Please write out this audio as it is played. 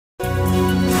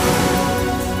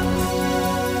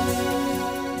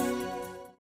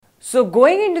So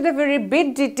going into the very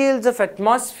big details of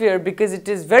atmosphere, because it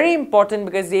is very important,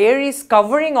 because the air is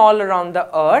covering all around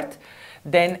the earth,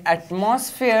 then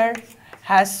atmosphere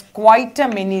has quite a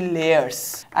many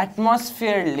layers.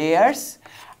 Atmosphere layers,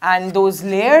 and those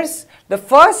layers, the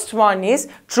first one is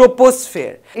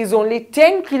troposphere, is only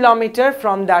 10 kilometers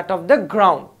from that of the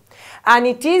ground, and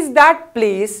it is that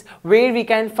place where we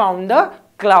can find the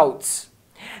clouds.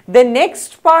 The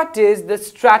next part is the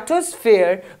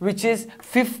stratosphere, which is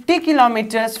 50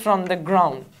 kilometers from the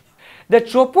ground. The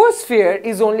troposphere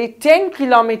is only 10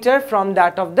 kilometers from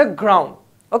that of the ground.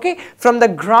 Okay, from the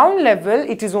ground level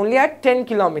it is only at 10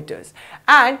 kilometers,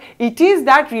 and it is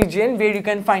that region where you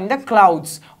can find the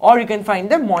clouds, or you can find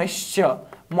the moisture,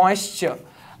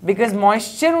 because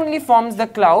moisture only forms the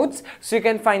clouds, so you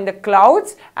can find the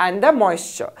clouds and the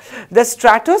moisture. The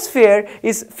stratosphere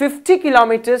is 50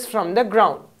 kilometers from the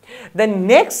ground. The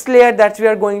next layer that we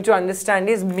are going to understand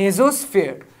is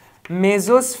mesosphere,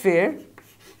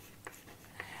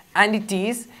 and it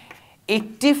is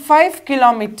 85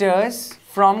 kilometers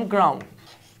from ground.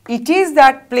 It is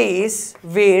that place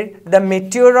where the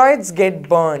meteoroids get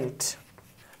burnt.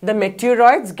 The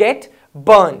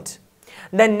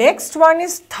next one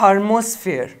is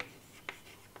thermosphere,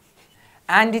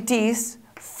 and it is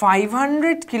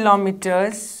 500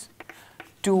 kilometers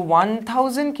to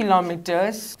 1000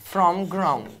 kilometers from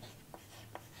ground.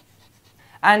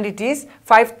 And it is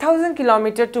 5000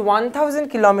 kilometers to 1000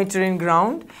 kilometers in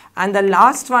ground. And the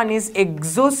last one is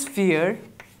exosphere.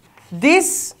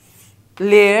 This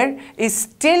layer is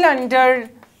still under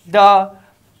the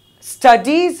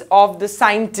studies of the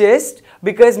scientists,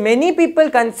 because many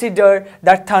people consider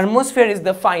that thermosphere is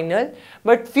the final,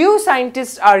 but few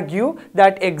scientists argue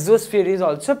that exosphere is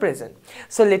also present.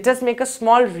 So let us make a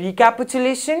small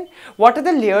recapitulation. What are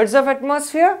the layers of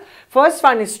atmosphere? First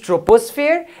one is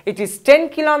troposphere. It is 10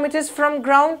 kilometers from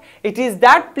ground. It is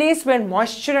that place where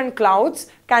moisture and clouds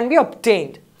can be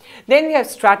obtained. Then we have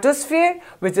stratosphere,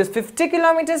 which is 50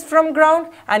 kilometers from ground,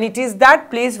 and it is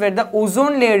that place where the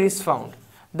ozone layer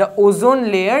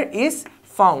is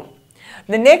found.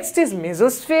 The next is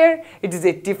mesosphere. It is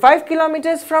 85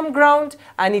 kilometers from ground,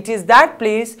 and it is that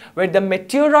place where the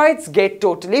meteoroids get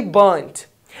totally burnt.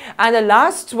 And the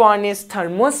last one is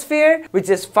thermosphere, which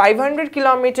is 500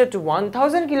 kilometers to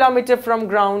 1000 kilometers from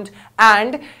ground,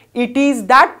 and it is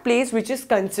that place which is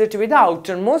considered to be the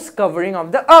outermost covering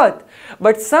of the earth.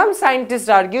 But some scientists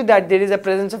argue that there is a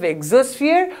presence of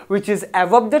exosphere, which is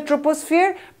above the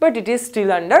troposphere, but it is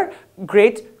still under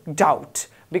great doubt,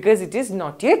 because it is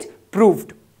not yet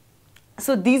proved.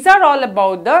 So these are all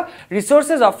about the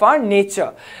resources of our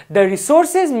nature. The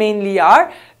resources mainly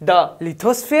are the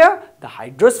lithosphere, the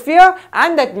hydrosphere,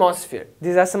 and the atmosphere.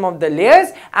 These are some of the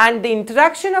layers, and the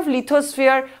interaction of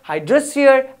lithosphere,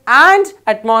 hydrosphere, and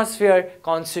atmosphere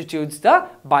constitutes the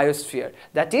biosphere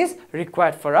that is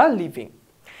required for our living.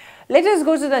 Let us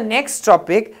go to the next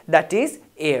topic, that is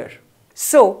air.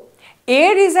 So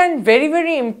air is a very,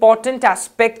 very important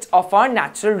aspect of our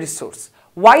natural resource.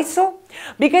 Why so?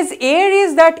 Because air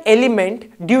is that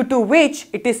element due to which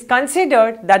it is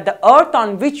considered that the earth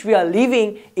on which we are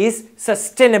living is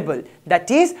sustainable. That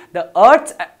is, the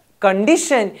earth's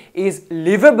condition is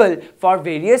livable for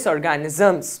various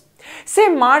organisms. Say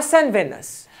Mars and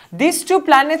Venus. These two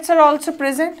planets are also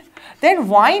present. Then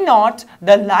why not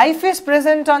the life is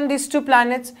present on these two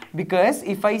planets? Because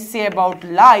if I say about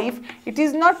life, it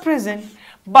is not present.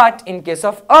 But in case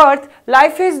of Earth,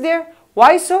 life is there.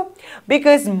 Why so?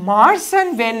 Because Mars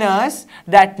and Venus,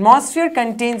 the atmosphere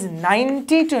contains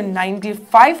 90 to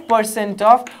 95%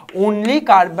 of only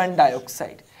carbon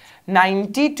dioxide.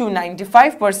 90 to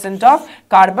 95% of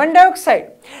carbon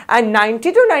dioxide. And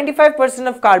 90 to 95%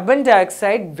 of carbon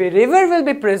dioxide, wherever will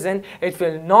be present, it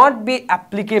will not be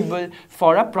applicable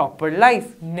for a proper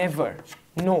life. Never.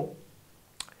 No.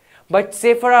 But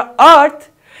say for our Earth,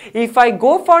 if I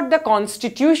go for the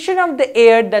constitution of the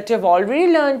air that you have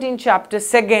already learned in chapter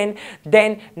 2,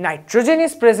 then nitrogen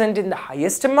is present in the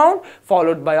highest amount,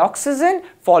 followed by oxygen,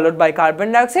 followed by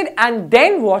carbon dioxide, and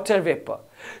then water vapor.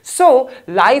 So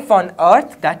life on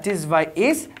Earth, that is why,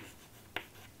 is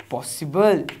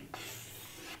possible.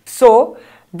 So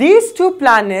these two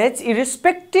planets,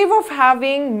 irrespective of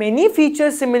having many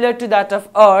features similar to that of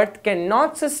Earth,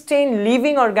 cannot sustain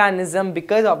living organism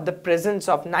because of the presence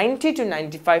of 90 to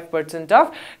 95%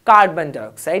 of carbon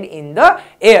dioxide in the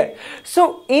air.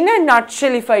 So in a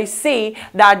nutshell, if I say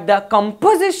that the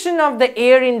composition of the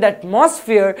air in the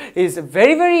atmosphere is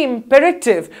very, very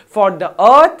imperative for the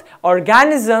Earth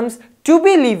organisms to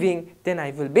be living, then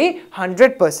I will be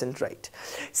 100% right.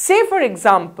 Say for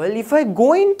example, if I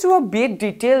go into a bit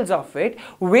details of it,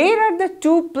 where are the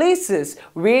two places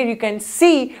where you can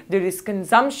see there is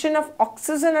consumption of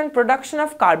oxygen and production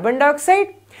of carbon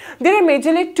dioxide? There are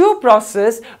majorly two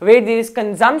processes where there is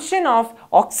consumption of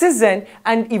oxygen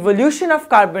and evolution of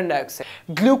carbon dioxide: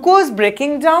 glucose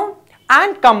breaking down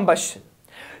and combustion.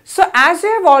 So as you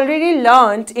have already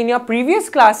learnt in your previous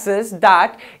classes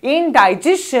that in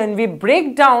digestion we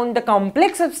break down the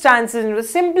complex substances into a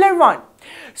simpler one.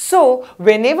 So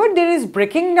whenever there is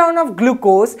breaking down of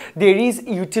glucose, there is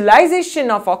utilization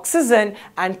of oxygen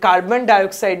and carbon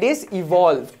dioxide is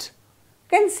evolved.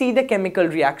 You can see the chemical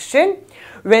reaction.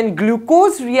 When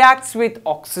glucose reacts with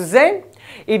oxygen,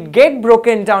 it gets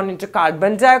broken down into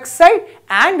carbon dioxide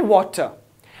and water.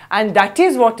 And that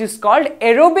is what is called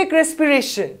aerobic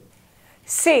respiration.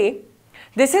 Say,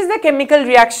 this is the chemical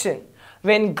reaction.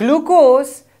 When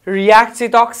glucose reacts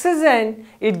with oxygen,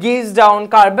 it gives down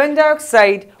carbon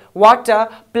dioxide, water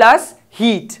plus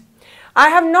heat. I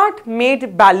have not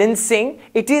made balancing,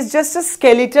 it is just a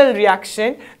skeletal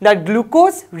reaction that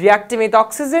glucose reacting with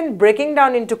oxygen breaking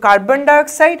down into carbon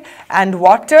dioxide and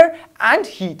water and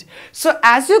heat. So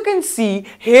as you can see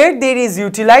here, there is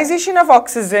utilization of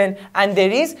oxygen and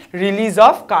there is release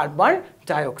of carbon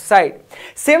dioxide.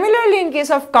 Similarly, in case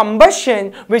of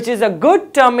combustion, which is a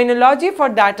good terminology for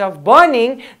that of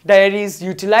burning, there is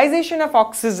utilization of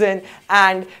oxygen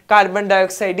and carbon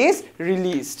dioxide is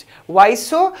released. Why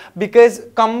so? Because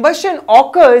combustion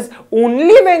occurs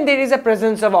only when there is a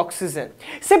presence of oxygen.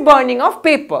 Say burning of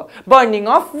paper, burning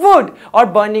of wood or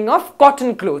burning of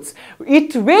cotton clothes.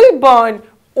 It will burn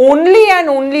only and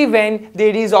only when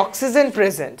there is oxygen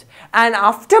present, and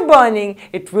after burning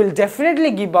it will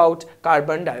definitely give out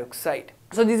carbon dioxide.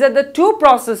 So these are the two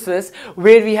processes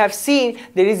where we have seen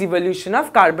there is evolution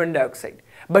of carbon dioxide.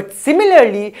 But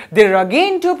similarly, there are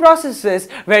again two processes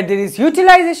where there is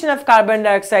utilization of carbon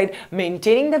dioxide,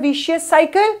 maintaining the vicious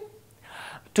cycle.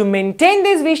 To maintain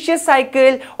this vicious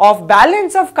cycle of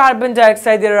balance of carbon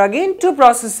dioxide, there are again two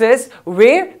processes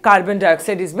where carbon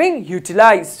dioxide is being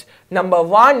utilized. Number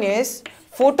one is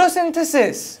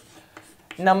photosynthesis.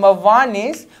 Number one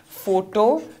is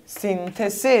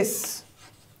photosynthesis.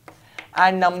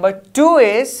 And number two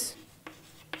is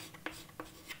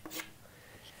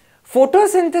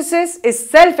photosynthesis is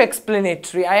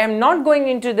self-explanatory. I am not going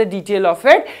into the detail of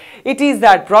it. It is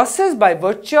that process by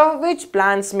virtue of which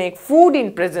plants make food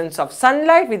in presence of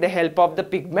sunlight with the help of the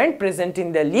pigment present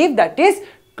in the leaf, that is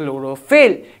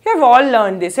chlorophyll. You have all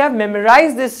learned this. You have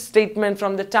memorized this statement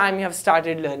from the time you have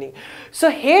started learning. So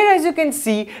here, as you can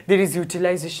see, there is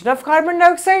utilization of carbon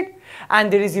dioxide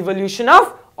and there is evolution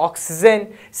of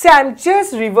oxygen. See, I am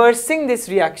just reversing this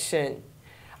reaction.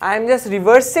 I am just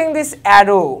reversing this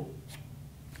arrow.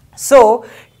 So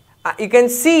you can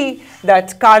see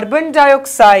that carbon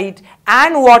dioxide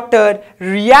and water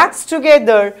reacts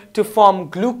together to form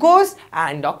glucose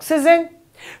and oxygen.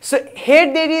 So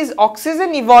here there is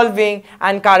oxygen evolving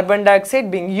and carbon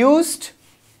dioxide being used.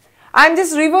 I am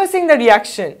just reversing the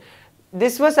reaction.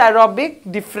 This was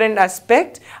aerobic, different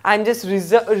aspect. I am just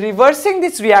reversing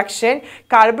this reaction.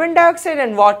 Carbon dioxide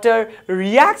and water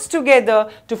reacts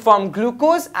together to form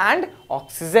glucose and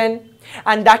oxygen.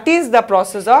 And that is the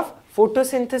process of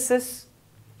photosynthesis.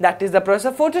 That is the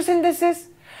process of photosynthesis.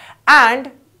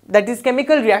 And that is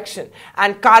chemical reaction.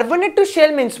 And carbonate to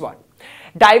shell means what?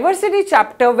 Diversity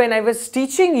chapter, when I was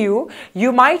teaching you,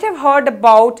 you might have heard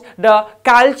about the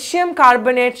calcium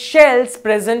carbonate shells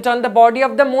present on the body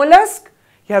of the mollusk.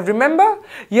 You have remember?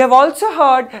 You have also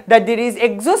heard that there is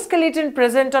exoskeleton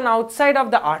present on outside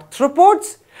of the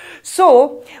arthropods.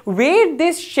 So, where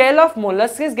this shell of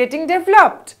mollusk is getting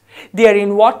developed? They are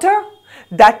in water.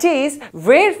 That is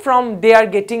where from they are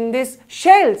getting these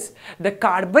shells. The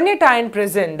carbonate ion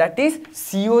present, that is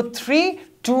CO3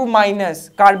 2 minus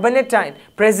carbonate ion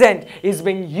present, is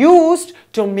being used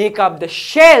to make up the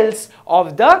shells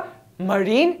of the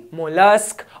marine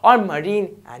mollusk or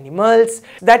marine animals.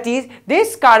 That is,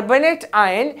 this carbonate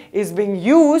ion is being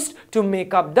used to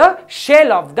make up the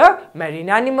shell of the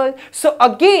marine animal. So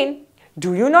again,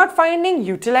 do you not finding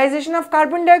utilization of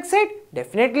carbon dioxide?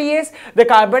 Definitely yes. The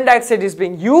carbon dioxide is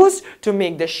being used to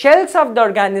make the shells of the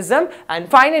organism, and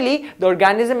finally the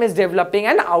organism is developing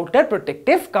an outer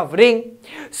protective covering.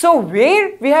 So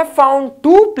where we have found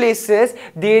two places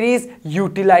there is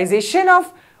utilization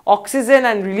of oxygen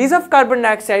and release of carbon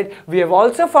dioxide, we have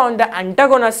also found the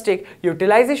antagonistic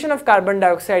utilization of carbon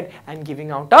dioxide and giving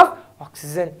out of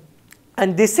oxygen.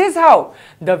 And this is how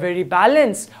the very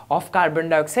balance of carbon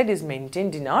dioxide is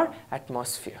maintained in our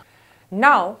atmosphere.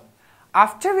 Now,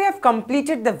 After we have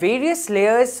completed the various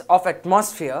layers of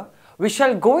atmosphere, we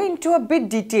shall go into a bit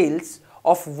details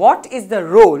of what is the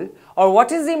role or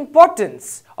what is the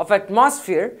importance of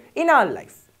atmosphere in our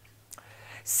life.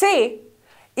 Say,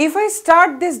 if I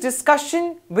start this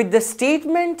discussion with the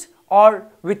statement or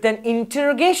with an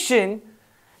interrogation,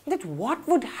 that what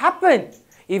would happen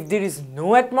if there is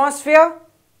no atmosphere?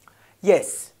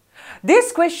 Yes,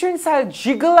 these questions shall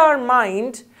jiggle our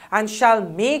mind and shall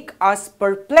make us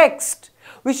perplexed.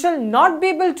 We shall not be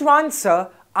able to answer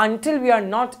until we are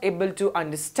not able to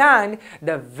understand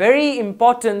the very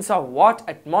importance of what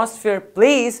atmosphere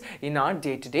plays in our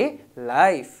day-to-day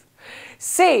life.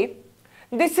 Say,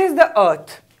 this is the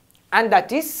earth and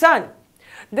that is sun.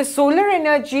 The solar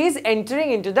energy is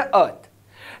entering into the earth.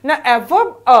 Now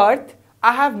above earth,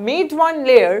 I have made one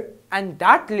layer and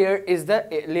that layer is the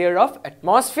layer of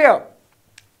atmosphere.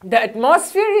 The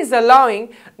atmosphere is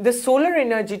allowing the solar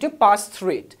energy to pass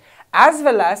through it, as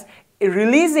well as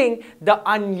releasing the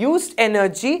unused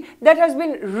energy that has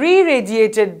been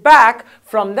re-radiated back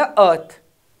from the earth.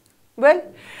 Well,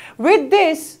 with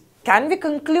this, can we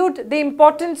conclude the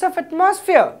importance of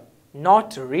atmosphere?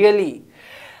 Not really.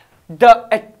 The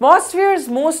atmosphere's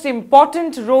most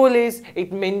important role is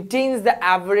it maintains the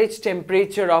average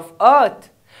temperature of earth.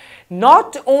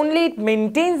 Not only it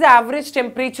maintains the average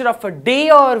temperature of a day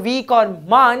or week or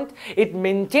month, it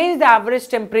maintains the average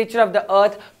temperature of the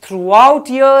earth throughout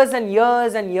years and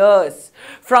years and years.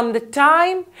 From the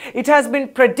time it has been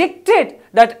predicted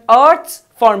that earth's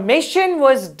formation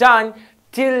was done,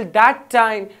 till that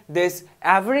time this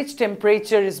average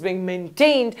temperature is being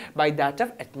maintained by that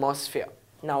of atmosphere.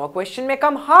 Now a question may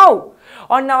come, how?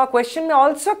 Or now a question may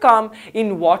also come,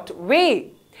 in what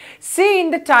way? Say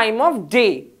in the time of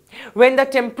day, when the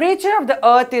temperature of the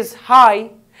earth is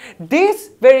high, this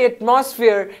very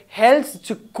atmosphere helps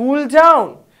to cool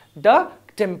down the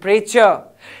temperature.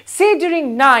 Say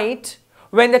during night,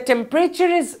 when the temperature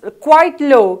is quite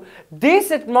low,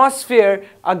 this atmosphere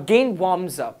again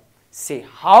warms up. Say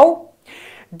how?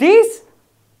 This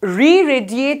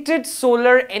re-radiated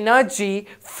solar energy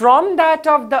from that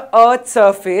of the earth's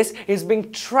surface is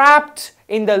being trapped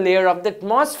in the layer of the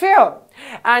atmosphere.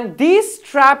 And this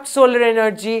trapped solar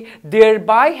energy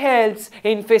thereby helps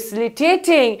in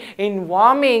facilitating, in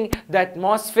warming the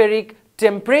atmospheric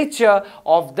temperature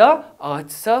of the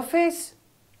earth's surface.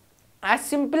 As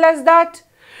simple as that.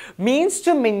 Means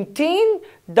to maintain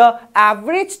the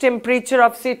average temperature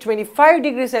of say 25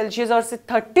 degrees Celsius or say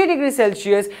 30 degrees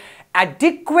Celsius,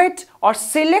 adequate or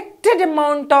selected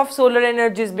amount of solar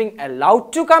energy is being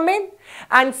allowed to come in,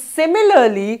 and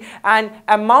similarly an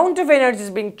amount of energy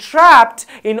is being trapped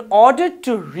in order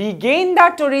to regain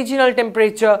that original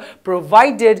temperature,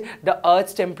 provided the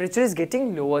earth's temperature is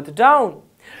getting lowered down.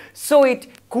 So it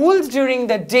cools during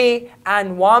the day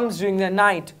and warms during the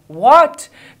night. What?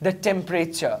 The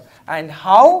temperature. And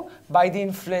how? By the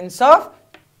influence of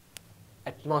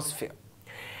atmosphere.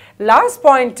 Last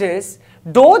point is,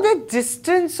 though the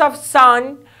distance of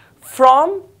sun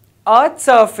from earth's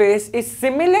surface is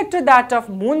similar to that of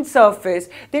moon's surface,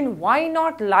 then why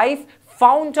not life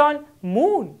found on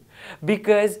moon?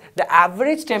 Because the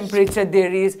average temperature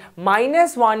there is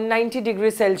minus 190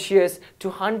 degrees Celsius to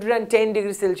 110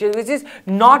 degrees Celsius, which is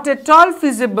not at all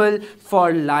feasible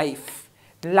for life.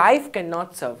 Life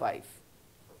cannot survive.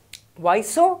 Why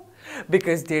so?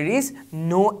 Because there is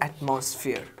no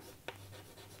atmosphere.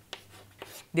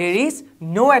 There is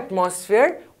no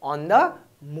atmosphere on the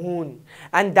moon,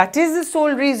 and that is the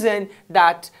sole reason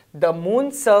that the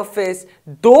moon's surface,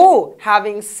 though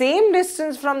having same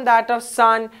distance from that of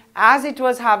sun as it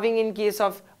was having in case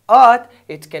of earth,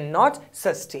 it cannot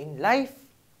sustain life.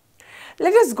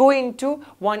 Let us go into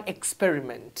one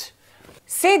experiment.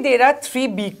 Say there are 3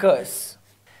 beakers.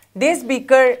 This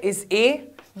beaker is A,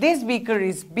 this beaker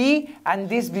is B, and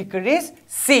this beaker is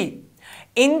C.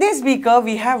 In this beaker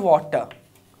we have water.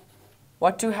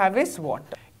 What you have is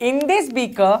water. In this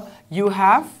beaker, you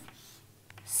have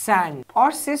sand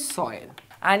or say soil.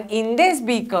 And in this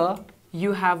beaker,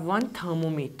 you have one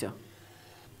thermometer.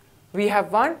 We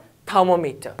have one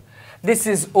thermometer. This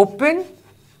is open.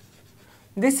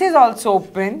 This is also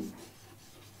open.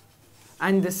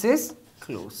 And this is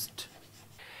closed.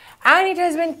 And it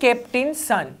has been kept in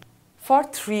sun for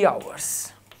 3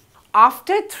 hours.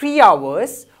 After 3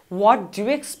 hours, what do you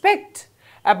expect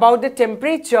about the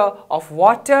temperature of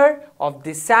water, of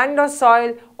the sand or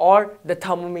soil, or the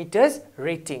thermometer's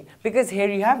rating? Because here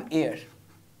you have air.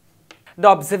 The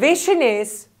observation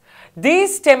is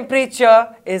this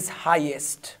temperature is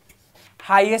highest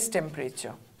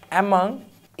temperature among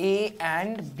A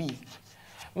and B.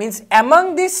 Means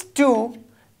among these two,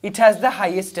 it has the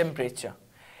highest temperature.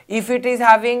 If it is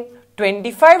having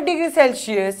 25 degrees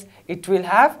Celsius, it will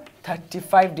have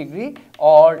 35 degree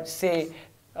or say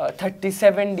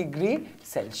 37 degree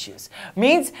Celsius.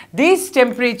 Means this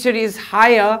temperature is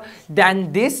higher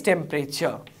than this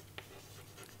temperature.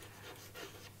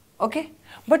 Okay,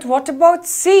 but what about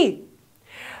C?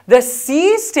 The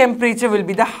C's temperature will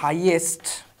be the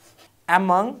highest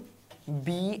among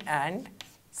B and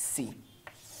C.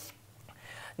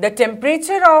 The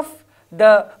temperature of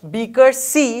the beaker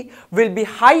C will be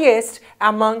highest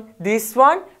among this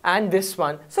one and this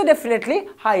one. So definitely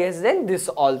highest than this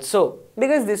also,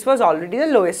 because this was already the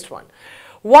lowest one.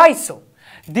 Why so?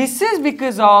 This is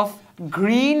because of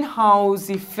greenhouse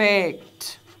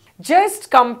effect. Just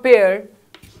compare,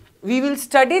 we will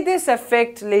study this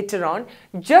effect later on.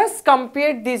 Just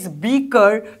compare this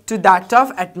beaker to that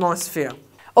of atmosphere.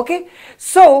 Okay,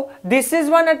 so this is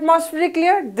one atmospheric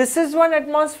layer, this is one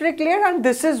atmospheric layer, and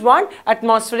this is one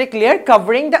atmospheric layer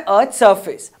covering the Earth's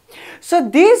surface. So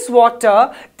this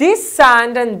water, this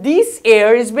sand and this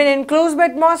air is been enclosed by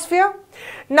atmosphere.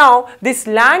 Now this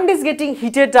land is getting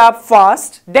heated up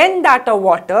fast than that of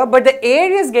water, but the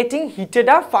air is getting heated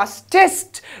up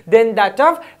fastest than that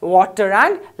of water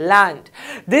and land.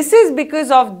 This is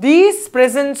because of this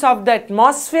presence of the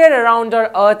atmosphere around our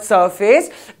Earth's surface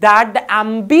that the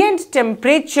ambient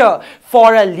temperature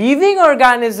for a living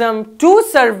organism to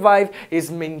survive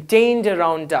is maintained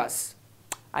around us.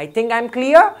 I think I am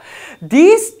clear.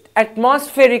 This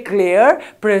atmospheric layer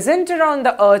present around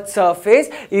the Earth's surface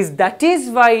that is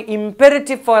why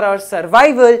imperative for our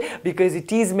survival, because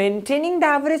it is maintaining the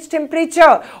average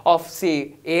temperature of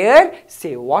say air,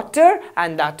 say water,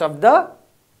 and that of the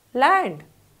land.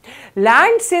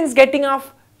 Land, since getting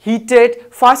off heated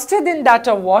faster than that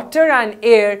of water and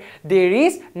air, there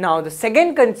is now the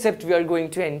second concept we are going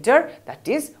to enter, that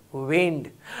is wind.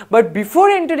 But before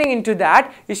entering into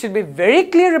that, you should be very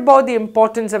clear about the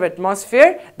importance of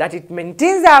atmosphere, that it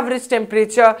maintains the average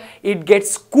temperature, it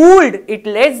gets cooled, it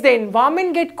lets the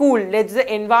environment get cooled, lets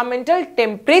the environmental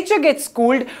temperature gets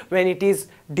cooled when it is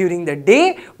during the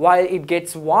day, while it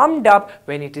gets warmed up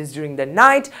when it is during the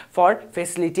night, for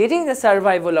facilitating the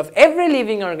survival of every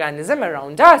living organism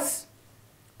around us.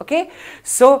 Okay,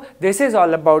 so this is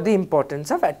all about the importance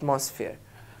of atmosphere.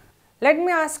 Let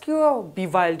me ask you a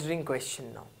bewildering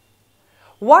question now.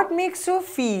 What makes you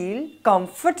feel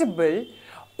comfortable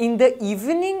in the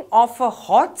evening of a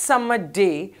hot summer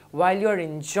day while you are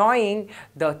enjoying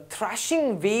the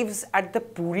thrashing waves at the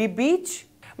Puri beach?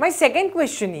 My second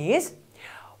question is,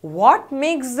 what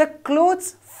makes the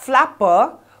clothes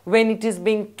flapper when it is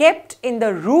being kept in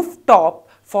the rooftop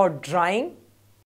for drying?